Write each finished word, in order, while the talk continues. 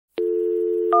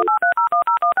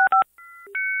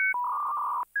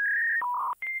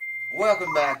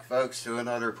Welcome back, folks, to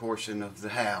another portion of the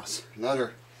house.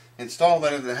 Another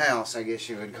installment of the house, I guess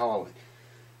you would call it.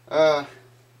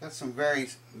 Got some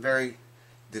very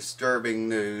disturbing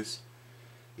news.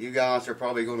 You guys are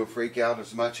probably going to freak out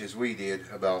as much as we did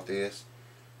about this.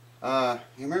 You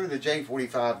remember the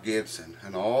j45 Gibson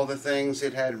and all the things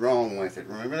it had wrong with it.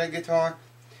 Remember that guitar?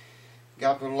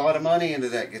 Got put a lot of money into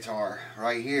that guitar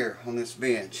right here on this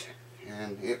bench.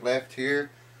 And it left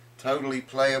here totally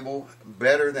playable,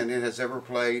 better than it has ever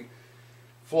played.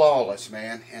 Flawless,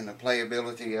 man, and the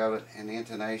playability of it and the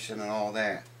intonation and all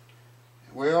that.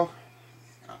 Well,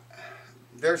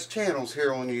 there's channels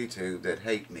here on YouTube that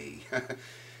hate me.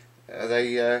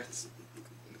 They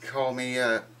call me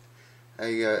a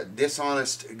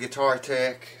dishonest guitar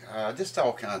tech, just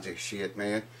all kinds of shit,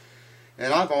 man.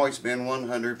 And I've always been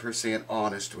 100%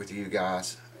 honest with you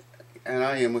guys, and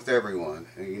I am with everyone,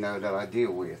 you know, that I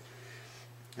deal with.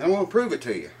 And I'm going to prove it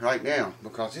to you right now,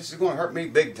 because this is going to hurt me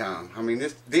big time. I mean,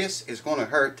 this is going to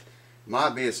hurt my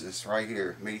business right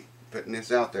here, me putting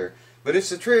this out there. But it's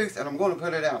the truth, and I'm going to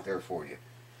put it out there for you.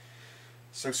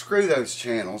 So screw those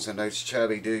channels and those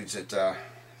chubby dudes that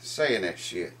saying that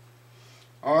shit.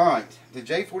 Alright, the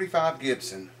j45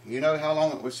 Gibson. You know how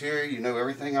long it was here. You know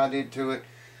everything I did to it.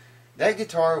 That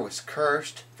guitar was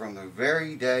cursed from the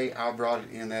very day I brought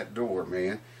it in that door,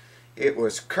 man. It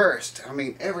was cursed. I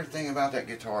mean, everything about that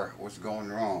guitar was going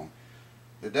wrong.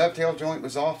 The dovetail joint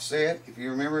was offset. If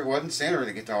you remember, it wasn't center of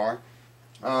the guitar.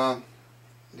 The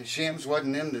shims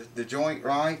wasn't in the joint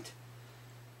right.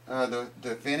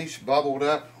 The finish bubbled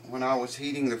up when I was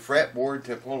heating the fretboard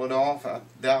to pull it off.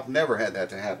 I've never had that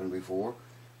to happen before.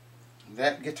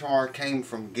 That guitar came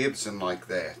from Gibson like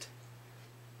that.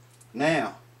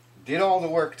 Now, did all the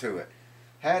work to it.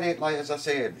 Had it, like as I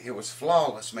said, it was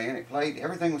flawless, man. It played,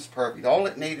 everything was perfect. All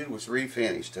it needed was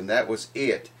refinished, and that was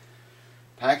it.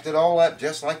 Packed it all up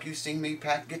just like you see me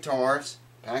pack guitars.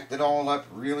 Packed it all up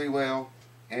really well,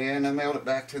 and I mailed it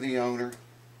back to the owner.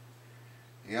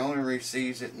 The owner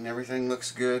receives it, and everything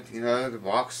looks good. You know, the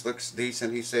box looks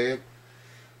decent, he said.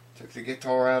 Took the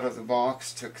guitar out of the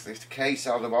box, took the case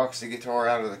out of the box, the guitar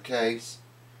out of the case.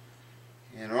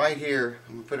 And right here,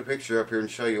 I'm going to put a picture up here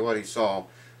and show you what he saw.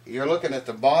 You're looking at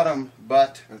the bottom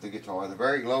butt of the guitar, the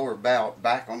very lower bout,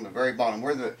 back on the very bottom,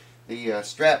 where the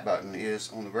strap button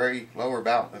is on the very lower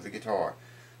bout of the guitar.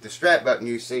 The strap button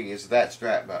you see is that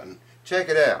strap button. Check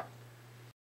it out.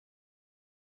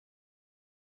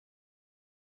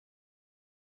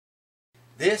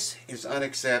 This is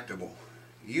unacceptable.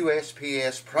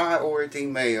 USPS priority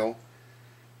mail.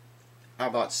 I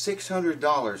bought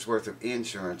 $600 worth of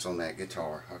insurance on that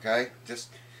guitar, okay? Just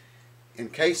in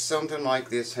case something like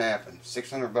this happened.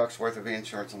 $600 worth of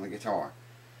insurance on the guitar.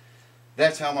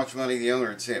 That's how much money the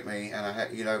owner had sent me, and I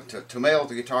had, you know, to mail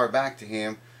the guitar back to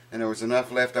him, and there was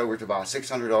enough left over to buy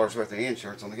 $600 worth of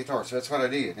insurance on the guitar. So that's what I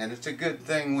did, and it's a good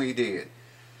thing we did.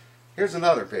 Here's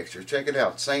another picture. Check it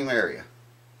out. Same area.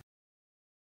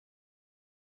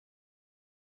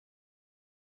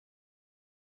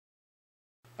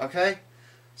 Okay?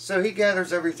 So he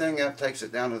gathers everything up, takes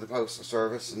it down to the postal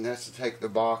service, and that's to take the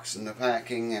box and the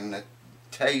packing and the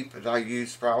tape that I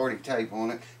used, priority tape on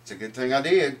it. It's a good thing I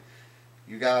did.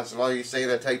 You guys, a lot of you say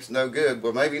that tape's no good.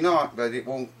 Well, maybe not, but it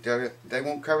won't. They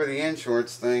won't cover the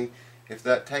insurance thing if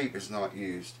that tape is not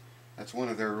used. That's one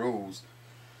of their rules.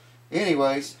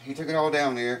 Anyways, he took it all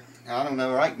down there. I don't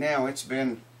know. Right now, it's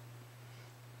been.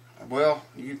 Well,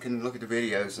 you can look at the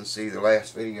videos and see the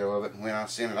last video of it. When I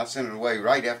sent it away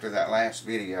right after that last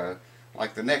video,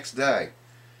 like the next day.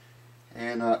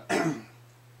 And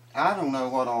I don't know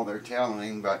what all they're telling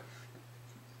him, but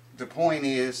the point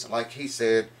is, like he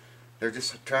said, they're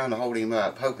just trying to hold him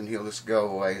up, hoping he'll just go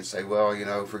away and say, well, you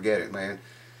know, forget it, man.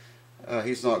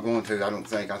 He's not going to, I don't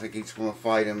think. I think he's going to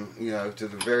fight him, you know, to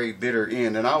the very bitter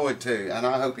end. And I would too. And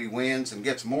I hope he wins and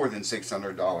gets more than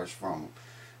 $600 from him.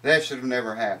 That should have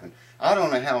never happened. I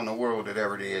don't know how in the world it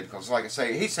ever did, because like I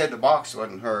say, he said the box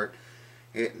wasn't hurt.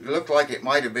 It looked like it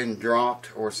might have been dropped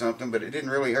or something, but it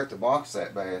didn't really hurt the box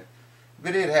that bad.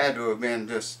 But it had to have been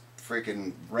just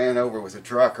freaking ran over with a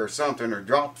truck or something, or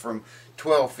dropped from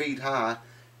 12 feet high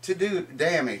to do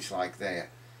damage like that.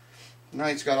 Now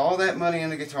he's got all that money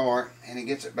in the guitar, and he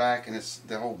gets it back, and it's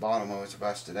the whole bottom of it's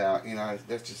busted out. You know,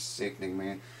 that's just sickening,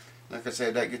 man. Like I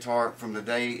said, that guitar, from the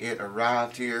day it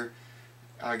arrived here,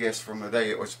 I guess from the day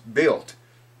it was built,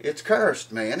 it's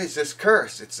cursed, man. It's just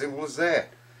cursed. It's simple as that.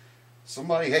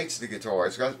 Somebody hates the guitar.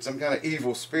 It's got some kind of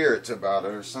evil spirits about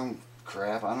it or some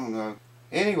crap. I don't know.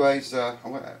 Anyways,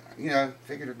 you know,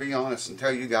 figured to be honest and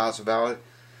tell you guys about it.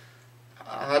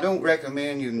 I don't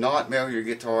recommend you not mail your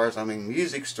guitars. I mean,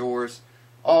 music stores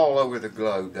all over the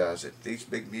globe does it. These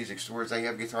big music stores, they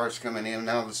have guitars coming in and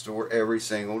out of the store every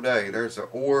single day. There's an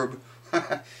orb.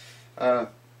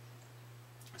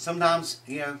 Sometimes,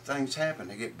 you know, things happen.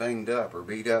 They get banged up or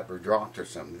beat up or dropped or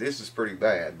something. This is pretty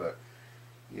bad, but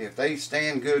if they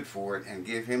stand good for it and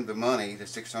give him the money, the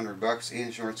 $600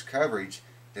 insurance coverage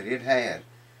that it had,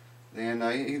 then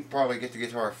you can probably get the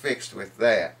guitar fixed with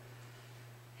that.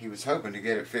 He was hoping to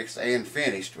get it fixed and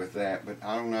finished with that, but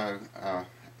I don't know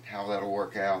how that'll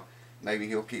work out. Maybe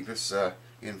he'll keep us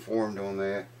informed on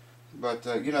that. But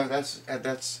you know,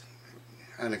 that's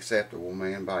unacceptable,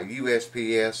 man. By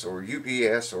USPS or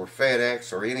UPS or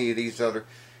FedEx or any of these other,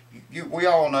 we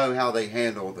all know how they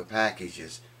handle the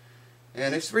packages,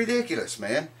 and it's ridiculous,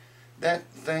 man. That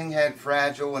thing had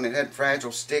fragile, and it had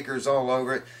fragile stickers all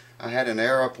over it. I had an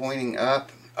arrow pointing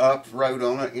up wrote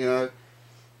on it, you know,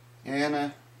 and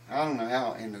I don't know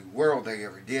how in the world they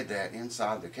ever did that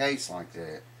inside the case like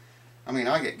that. I mean,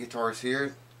 I get guitars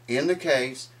here in the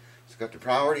case. It's got the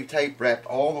priority tape wrapped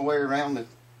all the way around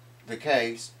the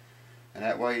case, and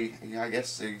that way, I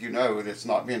guess you know that it's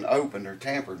not been opened or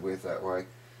tampered with that way.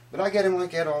 But I get them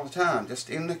like that all the time, just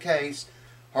in the case,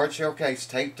 hard shell case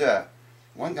taped up.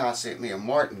 One guy sent me a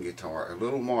Martin guitar, a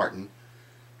little Martin,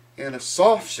 in a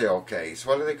soft shell case.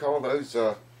 What do they call those?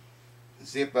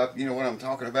 Zip up, you know what I'm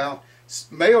talking about?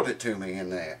 Mailed it to me in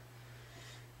that.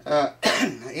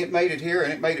 It made it here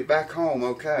and it made it back home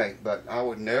okay, but I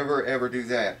would never ever do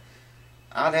that.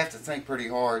 I'd have to think pretty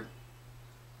hard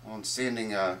on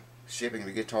sending shipping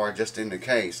the guitar just in the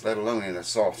case, let alone in a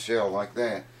soft shell like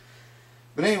that.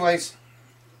 But anyways,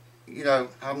 you know,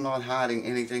 I'm not hiding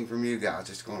anything from you guys.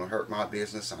 It's going to hurt my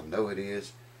business, I know it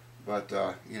is, but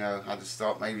you know, I just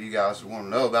thought maybe you guys would want to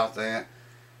know about that.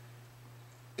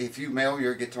 If you mail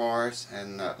your guitars,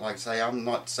 and like I say, I'm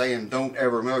not saying don't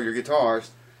ever mail your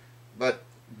guitars, but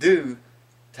do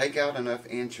take out enough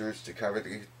insurance to cover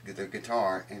the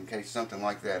guitar in case something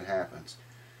like that happens.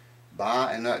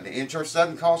 Buy, and the insurance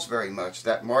doesn't cost very much.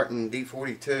 That Martin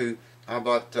D42, I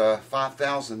bought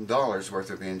 $5,000 worth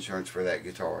of insurance for that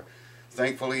guitar.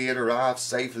 Thankfully it arrived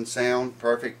safe and sound,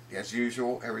 perfect as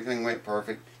usual, everything went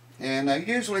perfect, and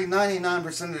usually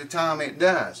 99% of the time it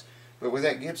does. But with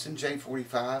that Gibson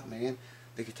J45, man,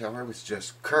 the guitar was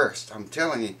just cursed. I'm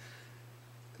telling you,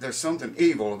 there's something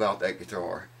evil about that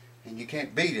guitar, and you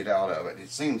can't beat it out of it. It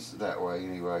seems that way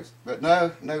anyways. But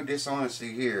no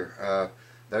dishonesty here.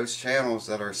 Those channels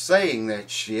that are saying that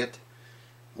shit,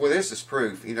 well, this is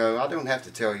proof. You know, I don't have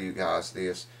to tell you guys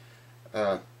this.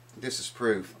 This is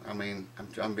proof. I mean,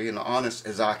 I'm being honest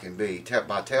as I can be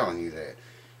by telling you that.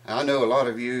 I know a lot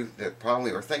of you that probably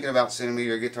are thinking about sending me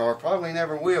your guitar probably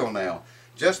never will now,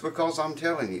 just because I'm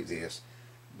telling you this.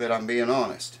 But I'm being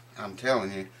honest. I'm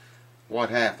telling you what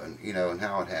happened, you know, and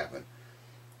how it happened.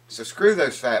 So screw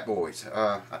those fat boys.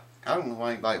 I don't know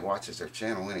why anybody watches their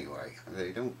channel anyway.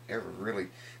 They don't ever really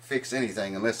fix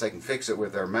anything unless they can fix it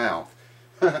with their mouth.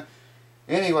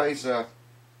 Anyways,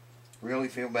 really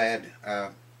feel bad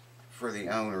for the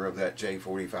owner of that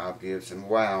J45 Gibson.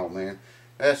 Wow, man.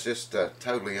 That's just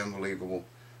totally unbelievable,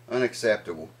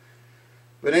 unacceptable.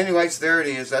 But anyways, there it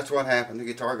is. That's what happened. The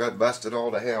guitar got busted all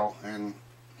to hell, and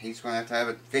he's going to have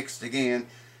it fixed again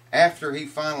after he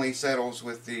finally settles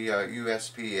with the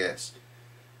USPS,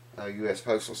 U.S.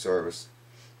 Postal Service.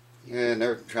 And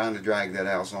they're trying to drag that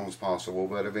out as long as possible,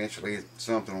 but eventually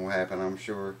something will happen, I'm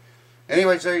sure.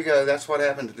 Anyways, there you go. That's what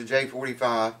happened to the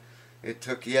J45. It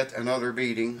took yet another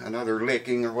beating, another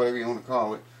licking, or whatever you want to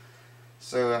call it.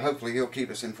 So hopefully he'll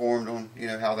keep us informed on, you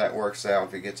know, how that works out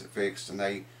if he gets it fixed and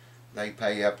they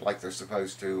pay up like they're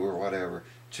supposed to or whatever.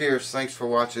 Cheers. Thanks for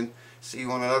watching. See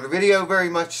you on another video very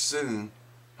much soon.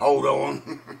 Hold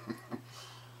on.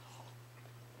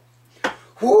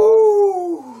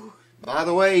 Woo! By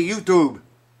the way, YouTube,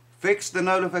 fix the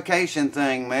notification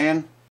thing, man.